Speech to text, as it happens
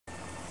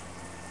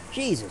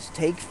Jesus,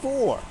 take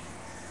 4.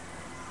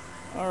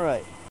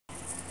 Alright.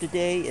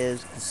 Today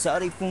is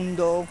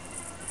Kusarifundo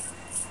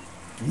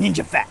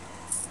Ninja Fat.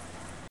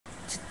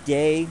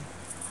 Today,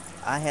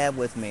 I have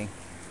with me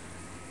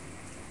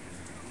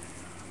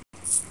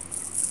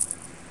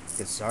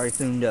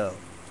Kusarifundo.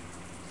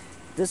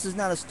 This is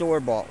not a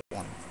store-bought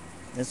one.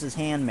 This is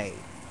handmade.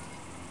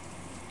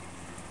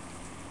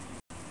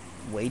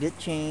 Weighted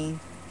chain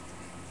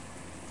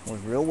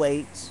with real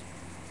weights.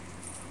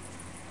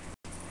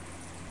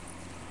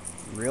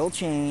 Real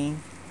chain.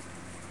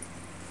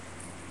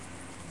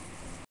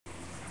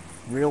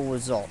 Real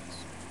results.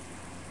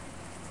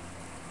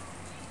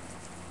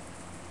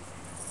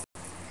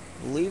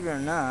 Believe it or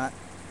not,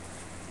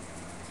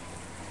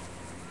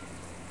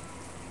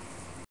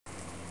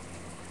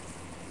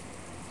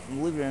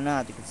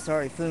 the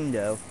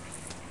Kusarifundo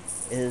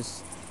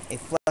is a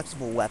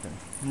flexible weapon,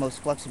 the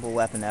most flexible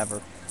weapon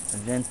ever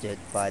invented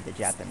by the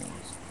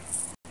Japanese.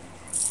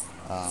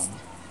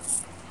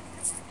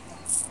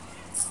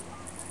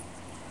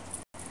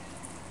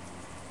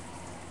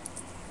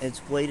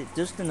 It's weighted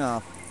just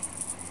enough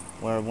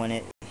where when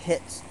it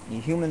hits the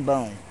human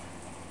bone,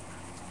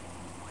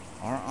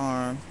 our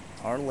arm,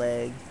 our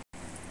leg,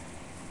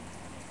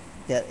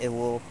 that it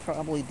will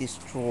probably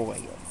destroy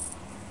it.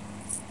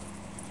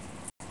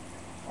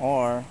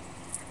 Or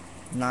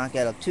knock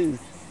out a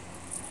tooth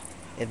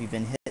if you've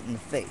been hit in the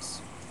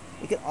face.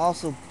 It can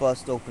also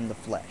bust open the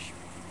flesh.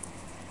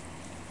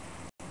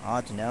 I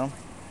ought to know.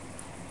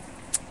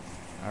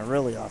 I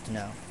really ought to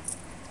know.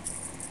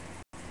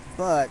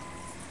 But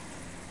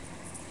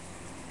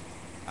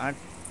I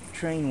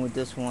trained with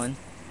this one,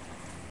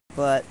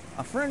 but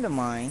a friend of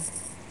mine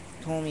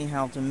told me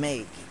how to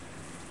make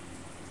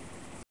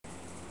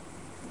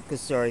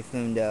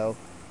Kusarifundo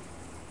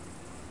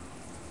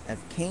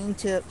of cane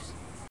tips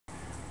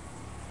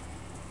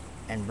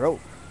and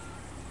rope.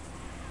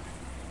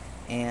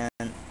 And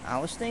I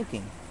was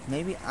thinking,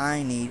 maybe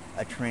I need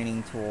a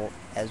training tool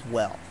as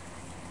well.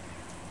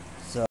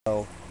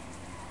 So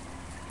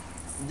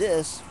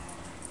this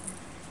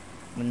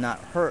would not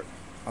hurt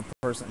a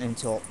person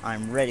until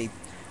I'm ready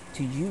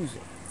to use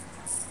it.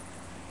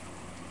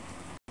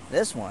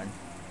 This one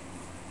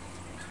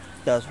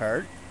does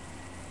hurt,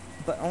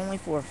 but only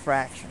for a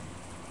fraction.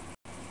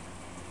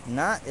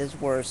 Not as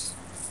worse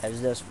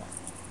as this one.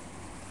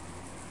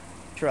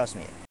 Trust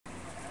me.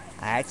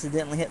 I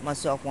accidentally hit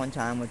myself one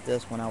time with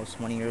this when I was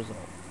 20 years old.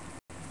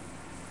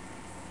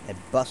 It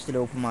busted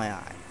open my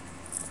eye.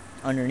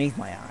 Underneath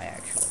my eye,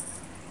 actually.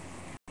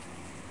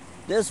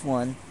 This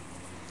one,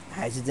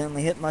 I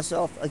accidentally hit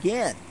myself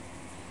again.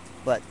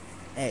 But,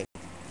 hey,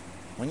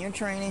 when you're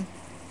training,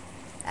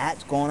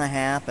 that's going to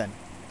happen.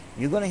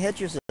 You're going to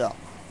hit yourself.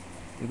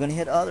 You're going to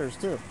hit others,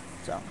 too.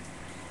 So,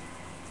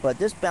 but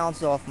this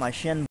bounced off my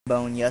shin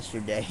bone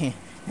yesterday.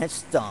 It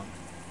stung.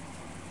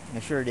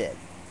 It sure did.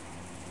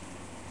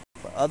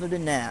 But other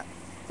than that,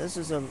 this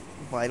is a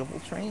vital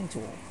training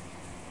tool.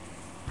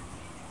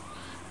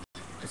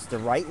 It's the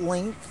right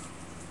length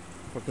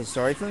for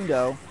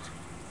Kusarifundo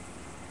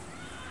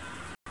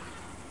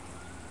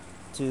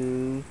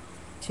to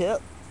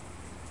tip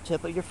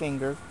of your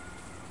finger.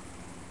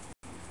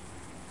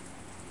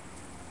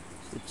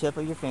 It's the tip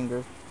of your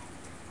finger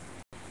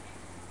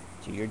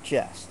to your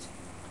chest.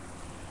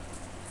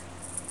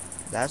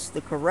 That's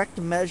the correct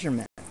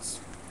measurements.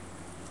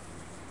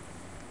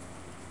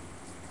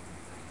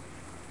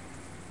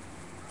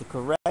 The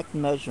correct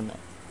measurement.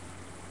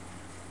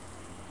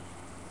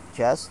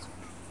 Chest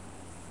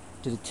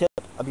to the tip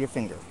of your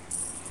finger,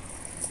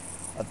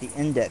 of the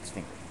index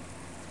finger.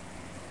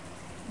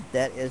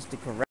 That is the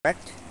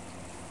correct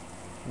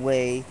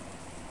way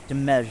to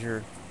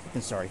measure the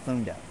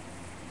Kusarifundo.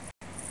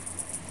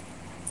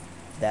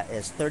 That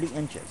is 30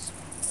 inches.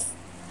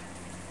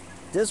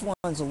 This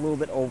one's a little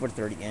bit over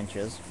 30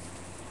 inches,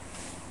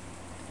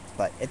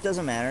 but it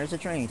doesn't matter. It's a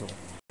training tool.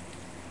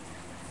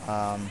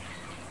 I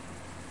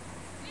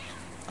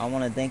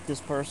want to thank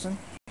this person.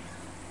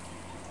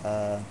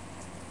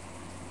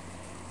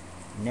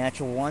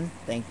 Natural One,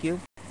 thank you.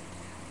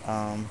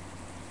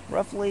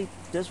 Roughly,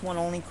 this one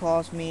only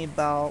cost me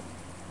about,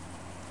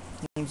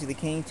 the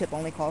cane tip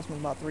only cost me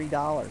about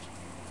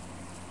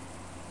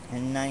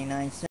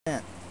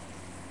 $3.99.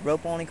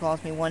 Rope only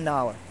cost me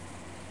 $1.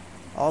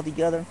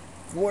 Altogether,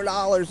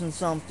 $4 and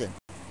something.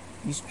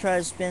 You try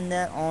to spend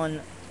that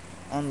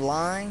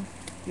online,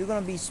 you're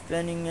going to be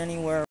spending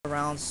anywhere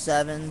around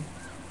 $7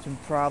 to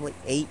probably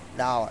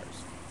 $8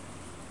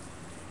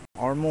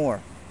 or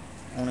more,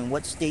 on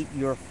what state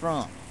you're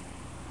from,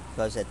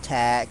 because of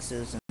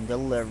taxes and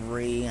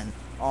delivery and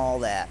all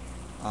that.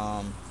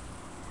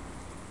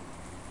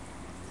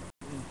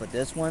 But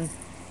this one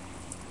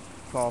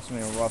cost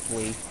me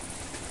roughly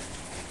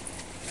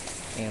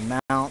an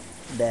amount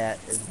that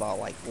is about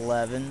like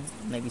 $11,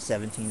 maybe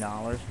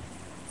 $17,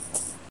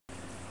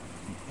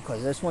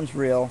 because this one's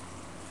real.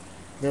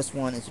 This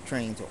one is a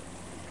training tool.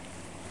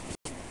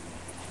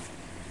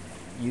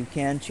 You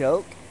can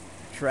choke,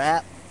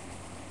 trap,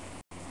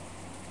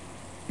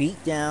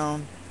 beat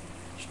down,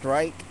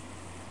 strike.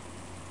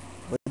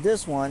 With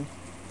this one,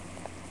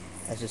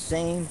 That's the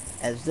same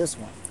as this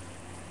one.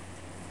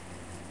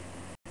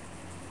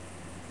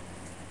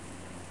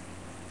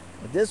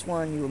 With this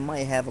one, you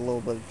might have a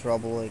little bit of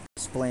trouble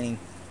explaining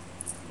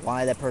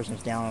why that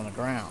person's down on the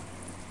ground.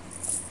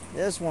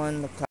 This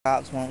one, the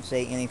cops won't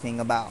say anything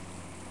about.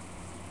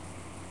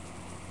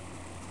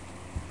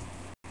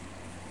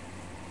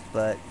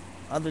 But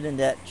other than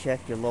that,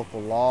 check your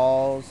local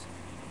laws,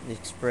 the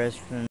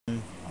expression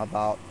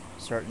about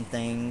certain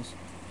things.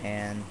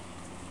 And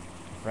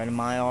a friend of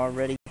mine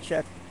already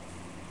checked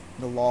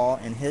the law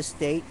in his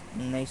state,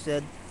 and they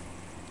said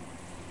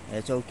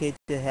it's okay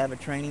to have a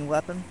training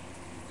weapon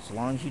as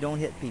long as you don't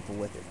hit people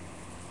with it.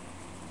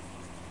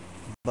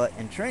 But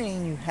in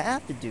training, you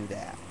have to do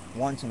that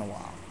once in a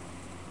while.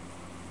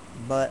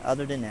 But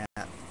other than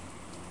that,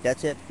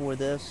 that's it for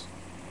this.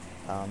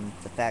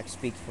 The facts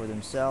speak for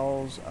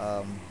themselves.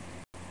 I'll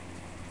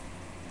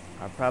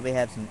probably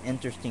have some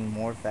interesting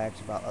more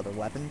facts about other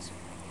weapons.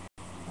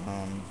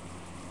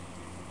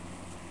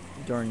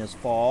 During this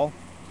fall,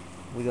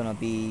 we're going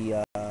to be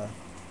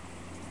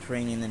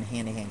training in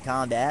hand-to-hand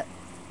combat,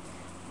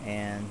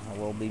 and I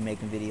will be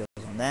making videos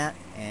on that.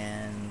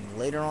 And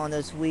later on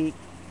this week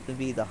will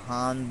be the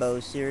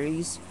Hanbo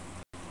series.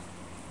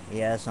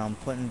 Yes, I'm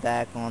putting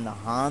back on the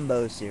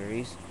Hanbo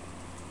series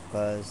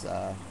because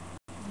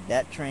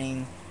that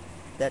training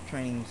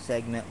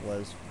segment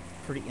was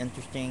pretty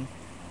interesting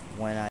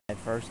when I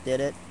first did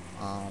it.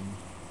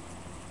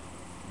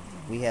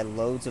 We had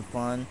loads of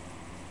fun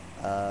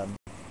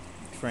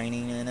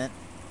training in it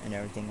and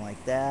everything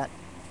like that.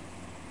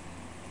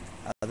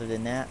 Other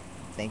than that,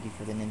 thank you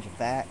for the ninja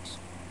facts,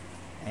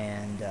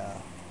 and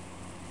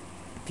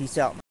peace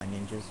out, my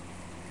ninjas.